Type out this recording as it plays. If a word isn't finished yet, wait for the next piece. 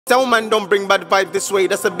Tell man don't bring bad vibe this way,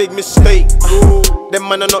 that's a big mistake. Them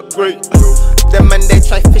man are not great. Them man they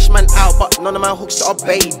try fish man out, but none of my hooks are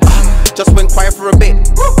bait. Just went quiet for a bit,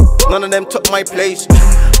 none of them took my place.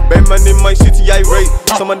 Ben man in my city I rate,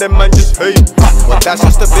 some of them man just hate. But that's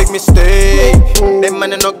just a big mistake, them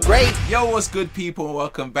man are not great. Yo, what's good people?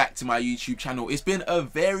 Welcome back to my YouTube channel. It's been a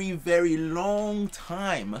very long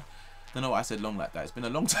time. I don't know why I said long like that. It's been a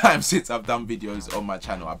long time since I've done videos on my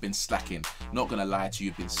channel. I've been slacking. Not gonna lie to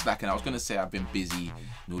you, I've been slacking. I was gonna say I've been busy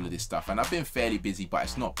and all of this stuff, and I've been fairly busy, but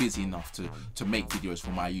it's not busy enough to make videos for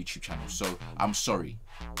my YouTube channel. So I'm sorry.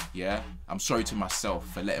 Yeah, I'm sorry to myself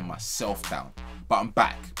for letting myself down. But I'm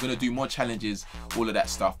back. I'm gonna do more challenges, all of that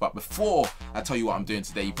stuff. But before I tell you what I'm doing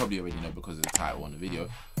today, you probably already know because of the title on the video.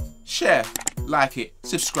 Share, like it,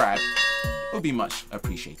 subscribe. It would be much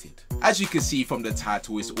appreciated. As you can see from the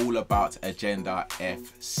title, it's all about Agenda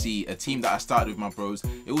FC, a team that I started with my bros.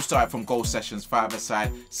 It all started from goal sessions,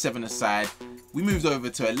 5-a-side, 7-a-side. We moved over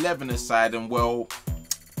to 11-a-side, and well,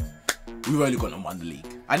 we've only got them won the league.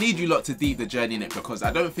 I need you lot to deep the journey in it because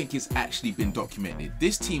I don't think it's actually been documented.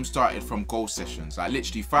 This team started from goal sessions, like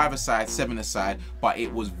literally 5-a-side, 7-a-side, but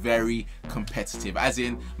it was very competitive. As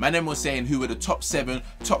in, my name was saying who were the top 7,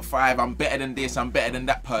 top 5, I'm better than this, I'm better than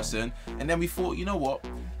that person. And then we thought, you know what?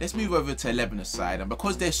 Let's move over to 11-a-side, and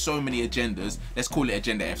because there's so many agendas, let's call it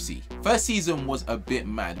Agenda FC. First season was a bit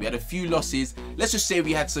mad. We had a few losses. Let's just say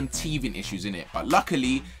we had some teething issues in it, but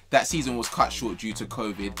luckily that season was cut short due to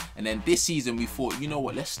COVID. And then this season we thought, you know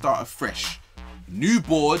what, let's start afresh. New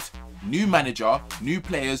board, new manager, new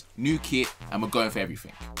players, new kit, and we're going for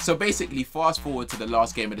everything. So basically, fast forward to the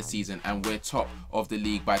last game of the season and we're top of the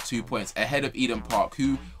league by 2 points ahead of Eden Park,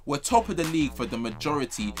 who were top of the league for the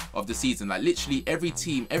majority of the season. Like literally every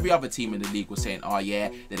other team in the league was saying, oh yeah,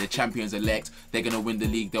 they're the champions elect, they're gonna win the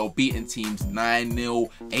league. They were beating teams 9-0,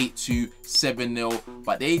 8-2, 7-0,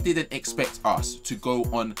 but they didn't expect us to go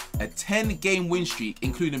on a 10-game win streak,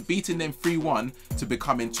 including beating them 3-1 to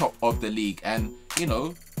becoming top of the league. And you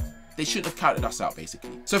know, they shouldn't have counted us out basically.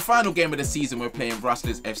 So final game of the season, we're playing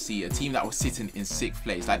Rustlers FC, a team that was sitting in 6th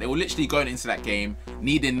place. Like they were literally going into that game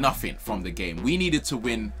needing nothing from the game. We needed to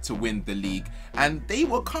win the league, and they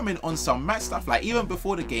were coming on some mad stuff. Like even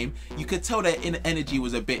before the game, you could tell their inner energy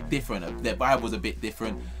was a bit different, their vibe was a bit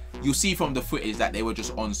different. You'll see from the footage that they were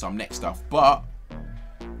just on some next stuff. But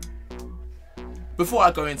before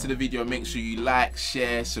I go into the video, make sure you like,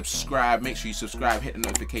 share, subscribe. Make sure you subscribe, hit the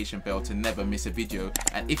notification bell to never miss a video.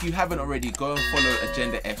 And if you haven't already, go and follow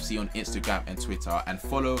Agenda FC on Instagram and Twitter and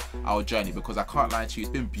follow our journey, because I can't lie to you,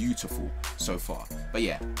 it's been beautiful so far. But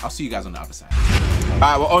yeah, I'll see you guys on the other side.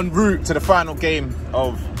 Alright, we're en route to the final game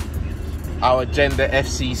of our Agenda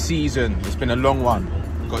FC season. It's been a long one.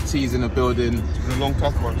 Got T's in the building. It's been a long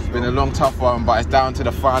tough one. It's been a long tough one, but it's down to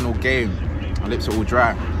the final game. My lips are all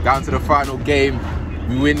dry. Down to the final game.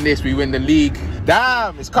 We win this, we win the league.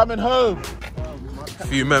 Damn, it's coming home. A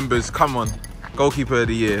few members, come on. Goalkeeper of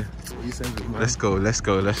the year. Let's go, let's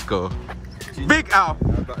go, let's go. Big Al.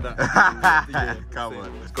 Come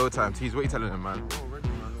on. It's go time. Tease, what are you telling them, man? Oh, ready,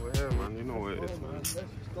 man. We're here, man. You know what it is,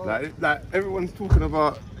 man. Like everyone's talking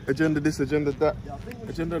about agenda this, agenda that.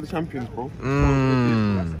 Agenda of the champions, bro.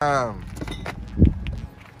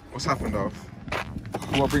 What's happened, though?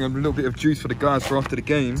 Well, I'll bring a little bit of juice for the guys for after the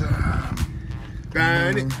game.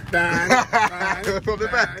 Ban it. From the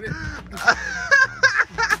back.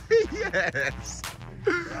 Yes.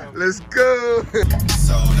 Let's go.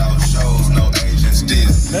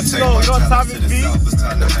 Let's go, you know what time it be?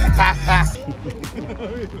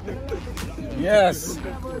 Yes.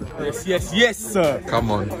 Yes, sir.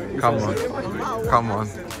 Come on.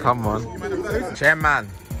 Chairman.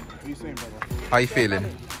 How you feeling?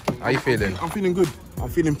 I'm feeling good. I'm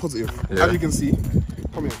feeling positive. Yeah. As you can see,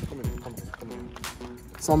 come here.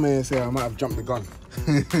 Some may say I might have jumped the gun,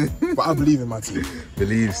 but I believe in my team.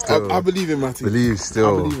 Believe still. I believe in my team. Believe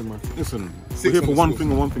still. I believe in my team. Listen, we're here for one thing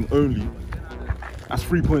and one thing only. That's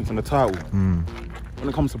 3 points on the title. When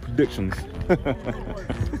it comes to predictions,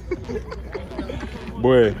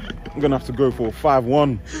 boy, I'm gonna have to go for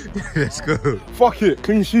 5-1. Let's go. Fuck it,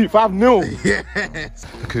 clean sheet, 5-0. Yes.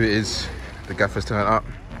 Look who it is. The gaffer's turned up.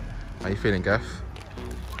 How you feeling, Gaff?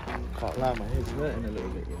 Can't lie, my head's hurting a little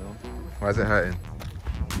bit, you know. Why is it hurting?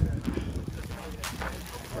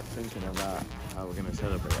 I'm thinking about how we're gonna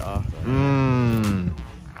celebrate after.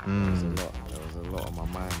 There was a lot on my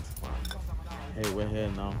mind. But hey, we're here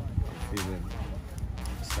now. I'm feeling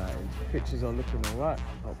excited. Pictures are looking alright.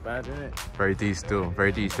 Not bad, innit? Very deep still.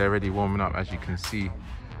 Very deep. They're already warming up, as you can see.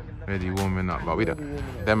 Already warming up, but we don't.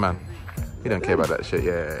 Them man. We don't care about that shit.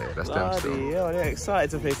 Yeah, that's them still. Yeah, they're excited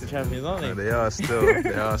to face the champions, aren't they? No, they are still.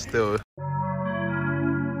 They are still.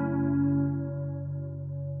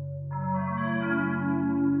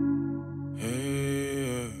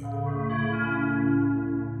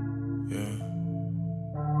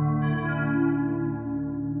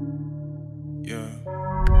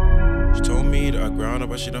 me that I ground her,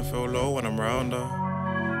 but she don't feel low when I'm round her.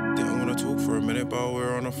 Didn't wanna talk for a minute, but we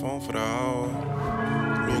were on the phone for the hour.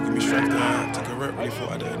 Lord, give me strength to act to correct, really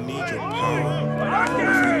thought I didn't need your power.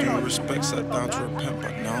 With due respect, sat down to repent,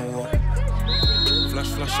 but now what?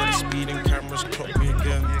 Flash at the speeding cameras, clock me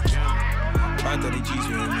again. Bad daddy G's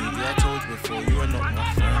with me, yeah, I told you before, you are not my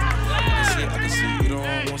friend. I can see, you don't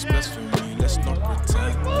want what's best for me, let's not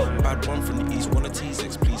pretend. Bad one from the east, wanna tease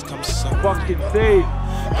X, please come suck. Fucking see.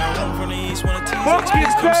 Bad one from the east, wanna tease X,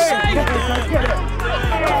 please come suck.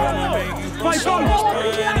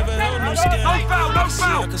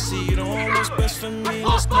 I can see, you don't want what's best for me,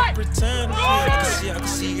 let's not pretend. I can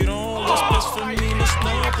see, you don't want what's best for me, let's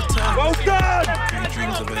not pretend. Well done!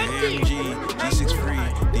 Dreams of a AMG,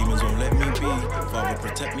 G63, demons won't let me be. Father,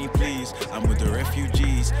 protect me, please. I'm with the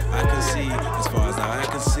refugees. I can see, as far as the eye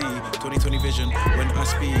can see. 20/20 vision when I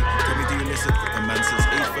speak. Tell me, do you listen? A man since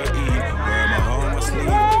age 13. Where am I on my sleeve?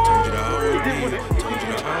 Told you that I won't leave. Told you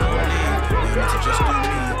that I won't leave. Learn to just do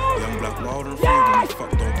me. Young, black, wild and free. When you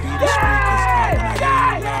fuck, don't be discreet. Cause I wanna hear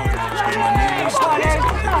you loud. Scream my name in the stars. Take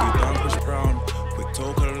you down, Chris Brown. Quick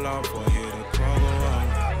talk of the loud for I hear the crowd go out.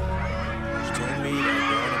 She told me that I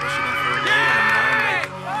ground up, but she don't feel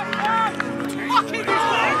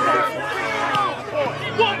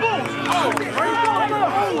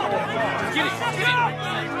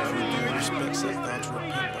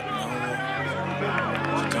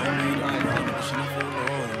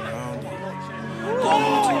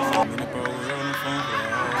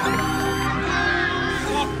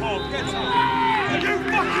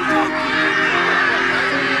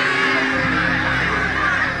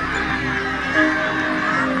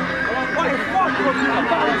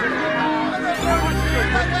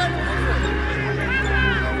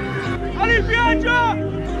Ali, viaja!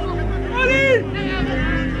 Ali!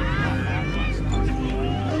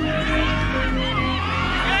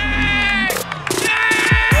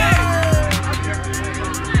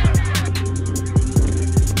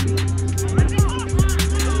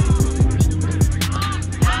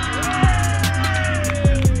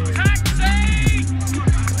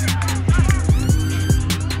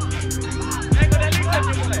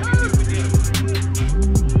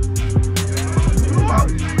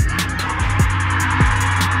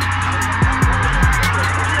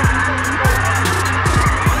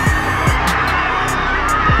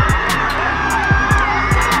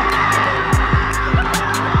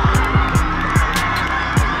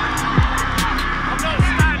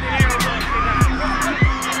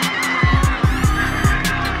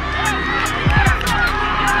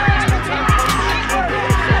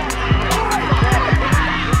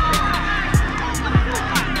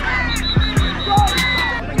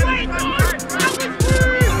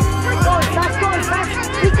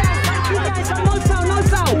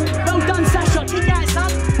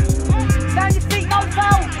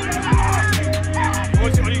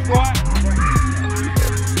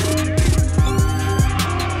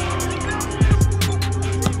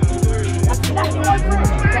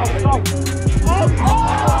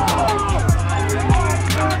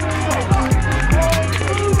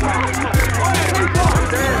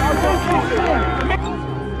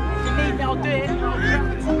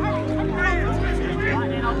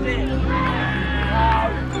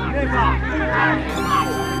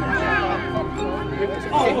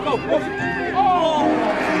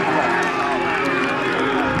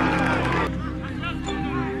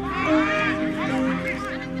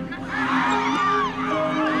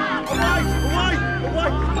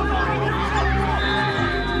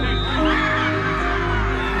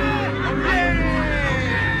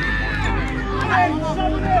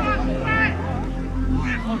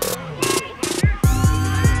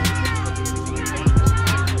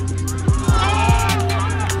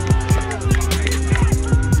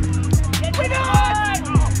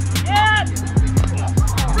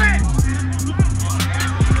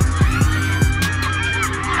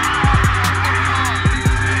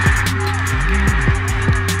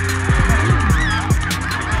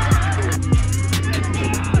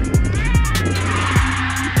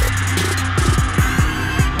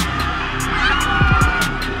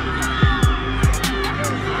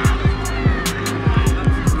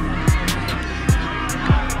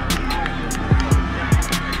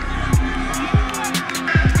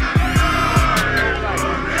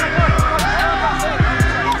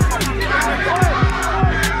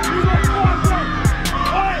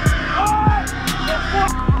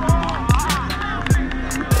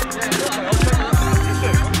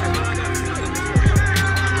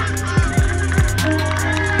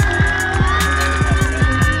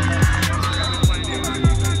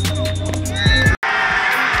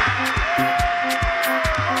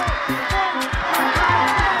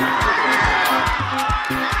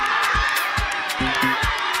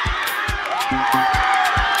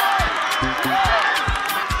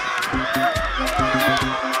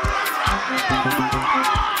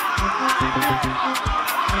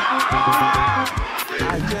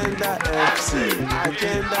 Agenda FC,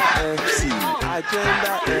 Agenda FC,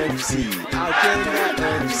 Agenda FC, Agenda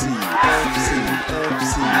FC, FC,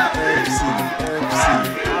 FC, FC, FC,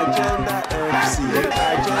 Agenda FC,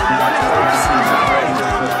 Agenda FC,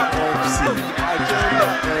 Agenda FC, Agenda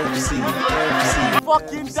FC, FC.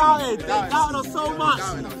 Fucking doubted. They doubted us so much.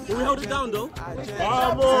 But we held it down though.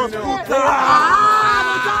 Vamos!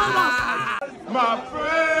 My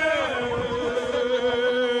friend!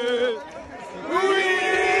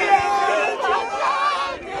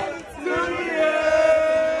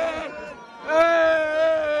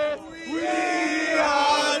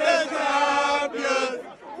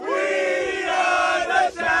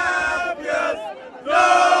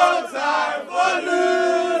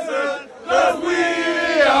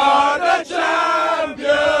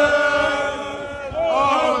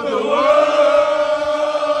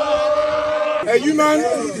 Hey, you man,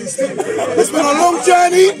 it's been a long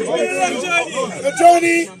journey. The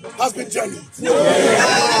journey has been journeyed.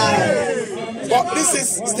 But this is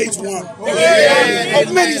stage one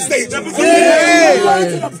of many stages.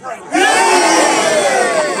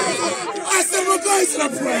 I said we're going to the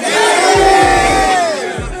Prem.